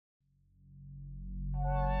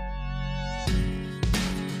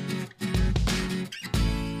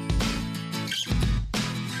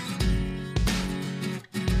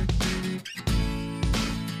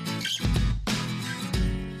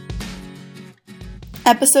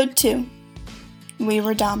Episode 2, We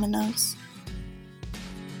Were Dominos.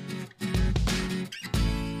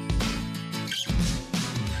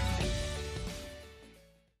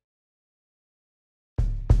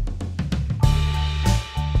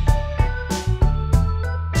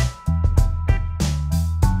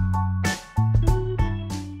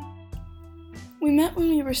 We met when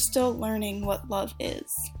we were still learning what love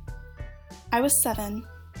is. I was 7,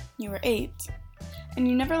 you were 8, and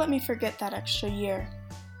you never let me forget that extra year.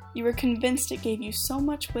 You were convinced it gave you so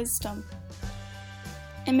much wisdom.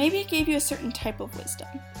 And maybe it gave you a certain type of wisdom.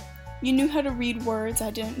 You knew how to read words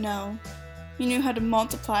I didn't know. You knew how to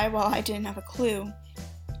multiply while I didn't have a clue.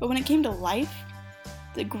 But when it came to life,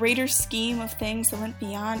 the greater scheme of things that went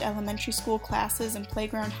beyond elementary school classes and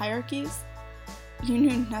playground hierarchies, you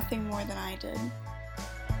knew nothing more than I did.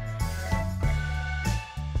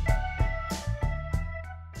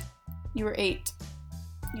 You were 8.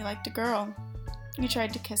 You liked a girl. You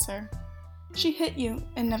tried to kiss her. She hit you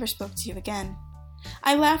and never spoke to you again.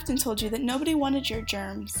 I laughed and told you that nobody wanted your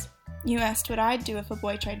germs. You asked what I'd do if a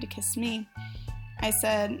boy tried to kiss me. I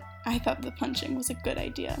said I thought the punching was a good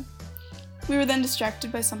idea. We were then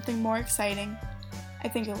distracted by something more exciting. I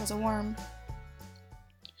think it was a worm.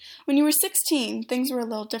 When you were 16, things were a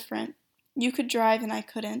little different. You could drive and I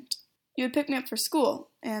couldn't. You would pick me up for school,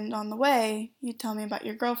 and on the way, you'd tell me about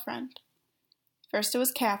your girlfriend. First it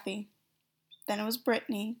was Kathy, then it was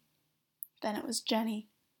Brittany, then it was Jenny.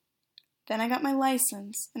 Then I got my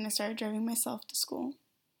license, and I started driving myself to school.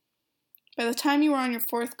 By the time you were on your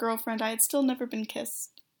 4th girlfriend, I had still never been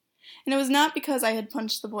kissed. And it was not because I had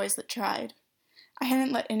punched the boys that tried. I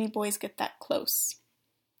hadn't let any boys get that close.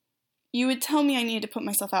 You would tell me I needed to put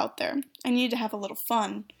myself out there. I needed to have a little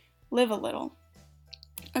fun, live a little.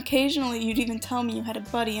 Occasionally, you'd even tell me you had a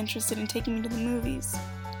buddy interested in taking me to the movies.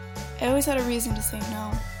 I always had a reason to say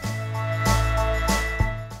no.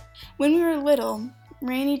 When we were little,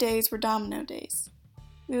 rainy days were domino days.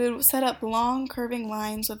 We would set up long, curving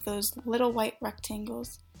lines of those little white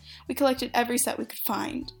rectangles. We collected every set we could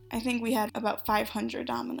find. I think we had about 500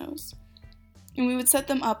 dominoes. And we would set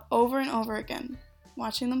them up over and over again,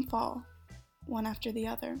 watching them fall, one after the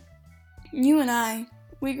other. You and I,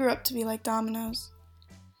 we grew up to be like dominoes.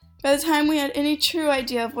 By the time we had any true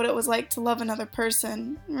idea of what it was like to love another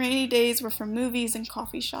person, rainy days were for movies and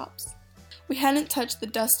coffee shops. We hadn't touched the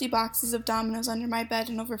dusty boxes of dominoes under my bed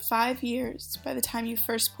in over 5 years by the time you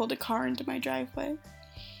first pulled a car into my driveway.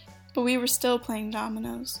 But we were still playing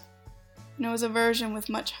dominoes, and it was a version with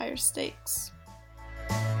much higher stakes.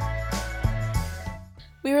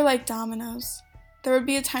 We were like dominoes. There would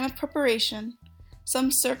be a time of preparation. Some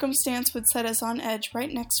circumstance would set us on edge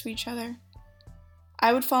right next to each other.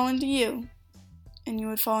 I would fall into you, and you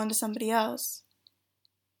would fall into somebody else.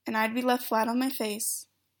 And I'd be left flat on my face,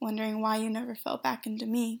 wondering why you never fell back into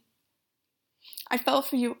me. I fell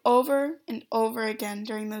for you over and over again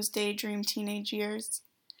during those daydream teenage years.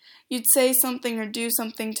 You'd say something or do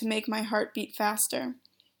something to make my heart beat faster.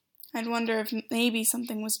 I'd wonder if maybe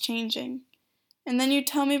something was changing. And then you'd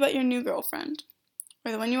tell me about your new girlfriend,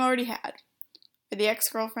 or the one you already had, or the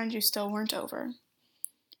ex-girlfriend you still weren't over.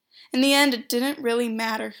 In the end, it didn't really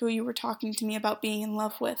matter who you were talking to me about being in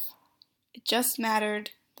love with. It just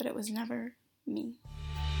mattered that it was never me.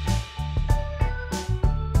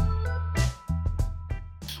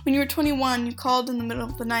 When you were 21, you called in the middle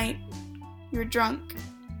of the night. You were drunk.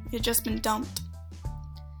 You had just been dumped.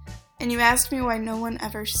 And you asked me why no one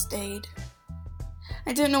ever stayed.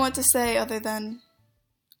 I didn't know what to say other than,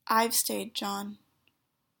 I've stayed, John.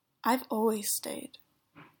 I've always stayed.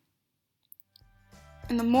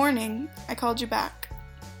 In the morning, I called you back,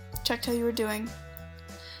 checked how you were doing,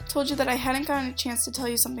 told you that I hadn't gotten a chance to tell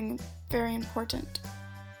you something very important.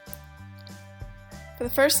 For the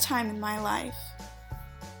first time in my life,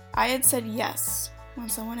 I had said yes when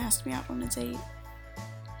someone asked me out on a date.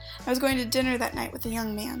 I was going to dinner that night with a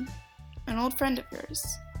young man, an old friend of yours,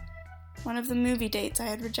 one of the movie dates I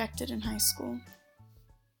had rejected in high school.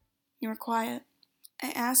 You were quiet. I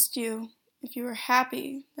asked you if you were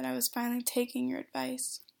happy that I was finally taking your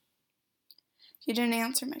advice. You didn't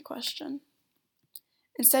answer my question.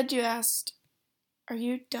 Instead, you asked, "Are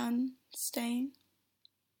you done staying?"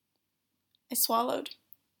 I swallowed.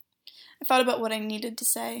 I thought about what I needed to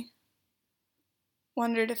say.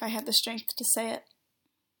 Wondered if I had the strength to say it.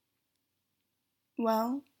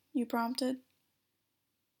 "Well," you prompted.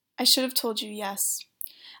 I should have told you yes.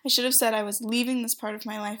 I should have said I was leaving this part of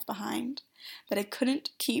my life behind, that I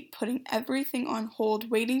couldn't keep putting everything on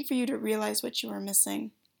hold waiting for you to realize what you were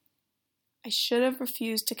missing. I should have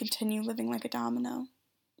refused to continue living like a domino.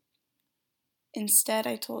 Instead,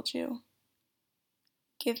 I told you,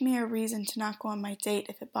 Give me a reason to not go on my date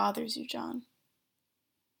if it bothers you, John.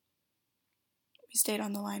 We stayed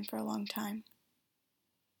on the line for a long time.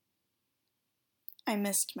 I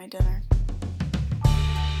missed my dinner.